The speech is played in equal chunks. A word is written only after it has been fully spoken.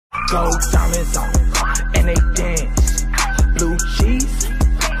gold diamonds on, and they dance. Blue cheese,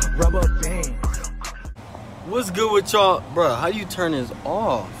 rubber bands. What's good with y'all? Bruh, how do you turn this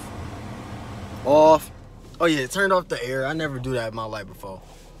off? Off. Oh yeah, turned off the air. I never do that in my life before.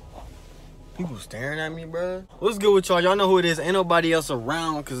 People staring at me, bruh. What's good with y'all? Y'all know who it is. Ain't nobody else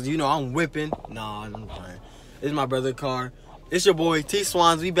around, cause you know I'm whipping. Nah, I'm playing. It's my brother's car. It's your boy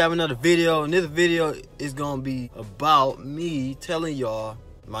Tswanzy. We back with another video, and this video is gonna be about me telling y'all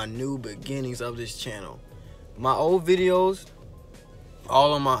my new beginnings of this channel. My old videos,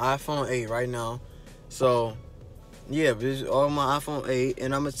 all on my iPhone 8 right now. So yeah, this is all on my iPhone 8,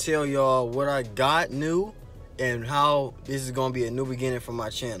 and I'm gonna tell y'all what I got new and how this is gonna be a new beginning for my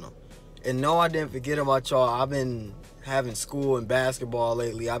channel. And no, I didn't forget about y'all. I've been having school and basketball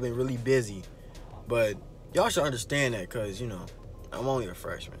lately. I've been really busy, but y'all should understand that, cause you know I'm only a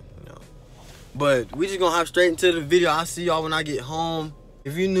freshman, you know. But we just gonna hop straight into the video. I'll see y'all when I get home.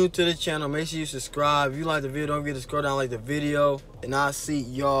 If you're new to the channel, make sure you subscribe. If you like the video, don't forget to scroll down, like the video, and I'll see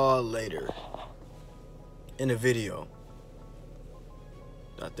y'all later in the video,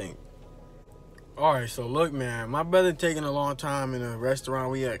 I think. Alright, so look, man, my brother taking a long time in a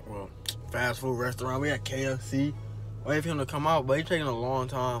restaurant we at, well, fast food restaurant. We at KFC. Wait for him to come out, but he's taking a long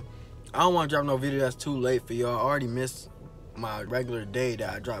time. I don't want to drop no video that's too late for y'all. I already missed my regular day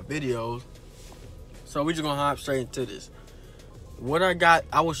that I drop videos. So we just gonna hop straight into this. What I got,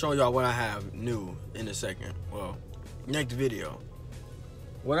 I will show y'all what I have new in a second. Well, next video.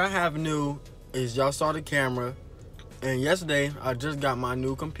 What I have new is, y'all saw the camera, and yesterday I just got my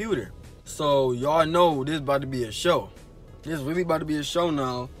new computer. So y'all know this about to be a show. This really about to be a show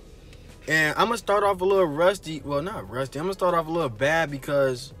now. And I'm gonna start off a little rusty. Well, not rusty. I'm gonna start off a little bad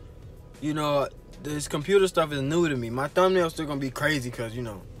because, you know, this computer stuff is new to me. My thumbnail's still gonna be crazy because, you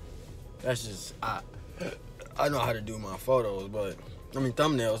know, that's just, I know how to do my photos, but, I mean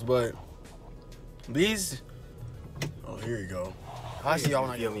thumbnails, but these, oh, here you go. I see y'all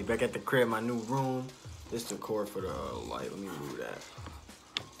when I get me back at the crib, my new room. This the cord for the light. Let me move that.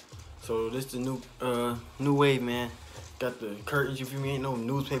 So this the new wave, man. Got the curtains, you feel me? Ain't no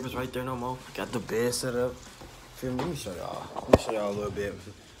newspapers right there no more. Got the bed set up. Feel me? Let me show y'all. Let me show y'all a little bit.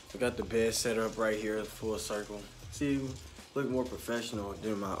 We got the bed set up right here, full circle. See, look more professional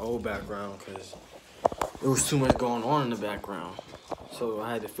than my old background because there was too much going on in the background. So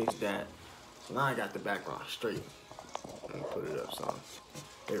I had to fix that. So now I got the background straight. Let me put it up some.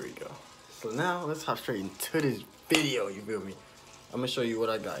 There we go. So now let's hop straight into this video, you feel me? I'm gonna show you what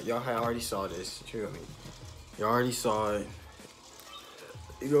I got. Y'all already saw this, you feel me? Y'all already saw it.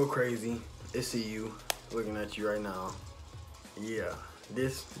 You go crazy. It's you looking at you right now. Yeah,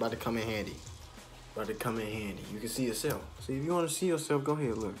 this about to come in handy. About to come in handy. You can see yourself. See, if you wanna see yourself, go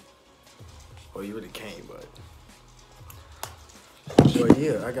ahead, look. Well, you really can't, but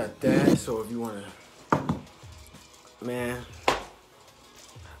yeah, I got that. So if you wanna, man,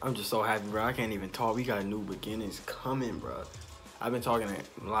 I'm just so happy, bro. I can't even talk. We got new beginnings coming, bro. I've been talking to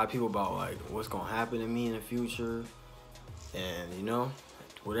a lot of people about like what's gonna happen to me in the future, and you know,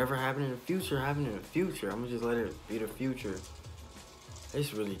 whatever happened in the future, happened in the future. I'm gonna just let it be the future.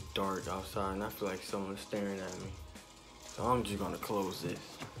 It's really dark outside, and I feel like someone's staring at me, so I'm just gonna close this.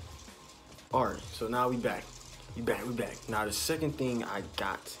 All right, so now we back. We back. Now the second thing I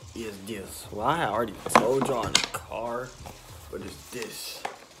got is this. Well, I had already told y'all in the car, but it's this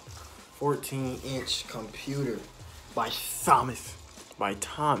 14-inch computer by Thomas.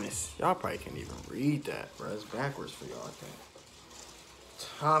 Y'all probably can't even read that, bro. It's backwards for y'all, I think.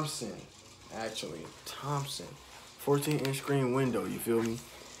 Thompson. 14-inch screen window, you feel me?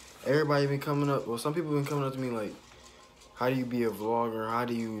 Everybody been coming up, well, some people been coming up to me like, how do you be a vlogger? How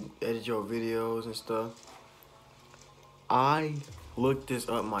do you edit your videos and stuff? I looked this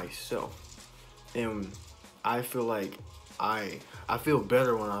up myself, and I feel like I feel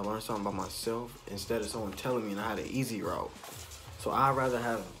better when I learn something about myself instead of someone telling me and I had an easy route. So I'd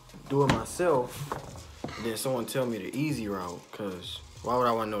rather do it myself than someone tell me the easy route, because why would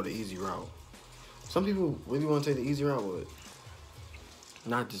I want to know the easy route? Some people really want to take the easy route, but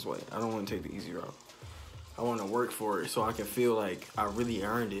not this way. I don't want to take the easy route. I want to work for it so I can feel like I really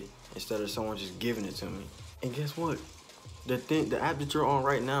earned it instead of someone just giving it to me. And guess what? The app that you're on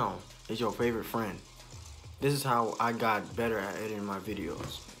right now is your favorite friend. This is how I got better at editing my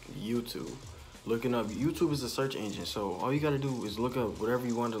videos. YouTube. Looking up. YouTube is a search engine, so all you gotta do is look up whatever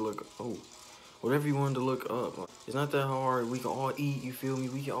you want to look. Oh, whatever you wanted to look up. It's not that hard. We can all eat. You feel me?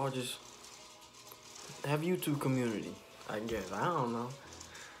 We can all just have YouTube community. I guess. I don't know.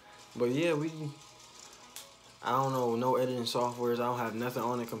 But yeah, I don't know, no editing softwares. I don't have nothing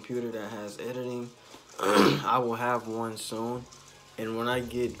on the computer that has editing. I will have one soon. And when I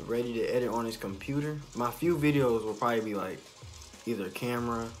get ready to edit on this computer, my few videos will probably be like either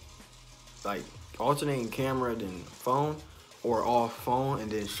camera, like alternating camera then phone, or off phone and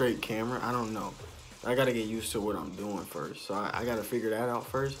then straight camera. I don't know. I gotta get used to what I'm doing first. So I gotta figure that out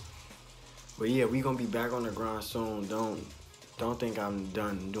first. But yeah, we gonna be back on the grind soon. Don't think I'm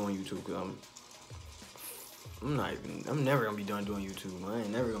done doing YouTube, cause I'm never gonna be done doing YouTube. I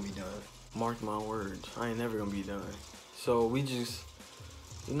ain't never gonna be done. Mark my words. I ain't never gonna be done. So we just,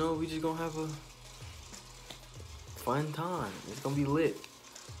 you know, we just gonna have a fun time. It's gonna be lit.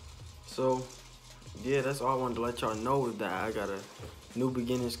 So yeah, that's all I wanted to let y'all know, is that I got a new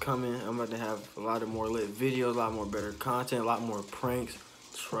beginnings coming. I'm about to have a lot of more lit videos, a lot more better content, a lot more pranks.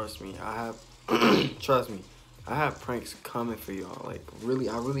 Trust me, I have trust me, I have pranks coming for y'all. Like really,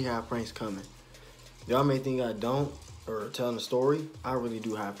 I really have pranks coming. Y'all may think I don't, or telling a story. I really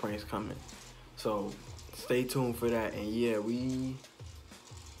do have pranks coming. So stay tuned for that. And yeah, we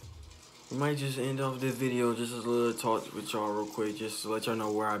might just end off this video just a little talk with y'all real quick, just to let y'all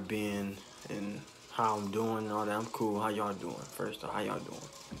know where I've been and how I'm doing and all that. I'm cool. How y'all doing? First off, how y'all doing?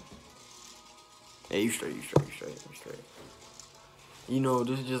 Hey, you straight. You know,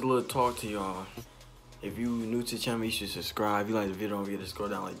 this is just a little talk to y'all. If you new to the channel, you should subscribe. If you like the video, don't forget to scroll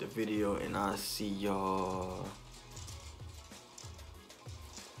down, like the video, and I'll see y'all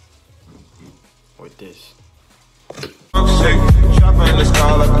with this. Chopping in the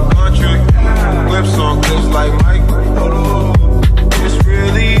sky like a country. Whips on clips like Mike. It's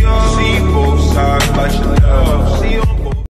really all. See both sides like you love. See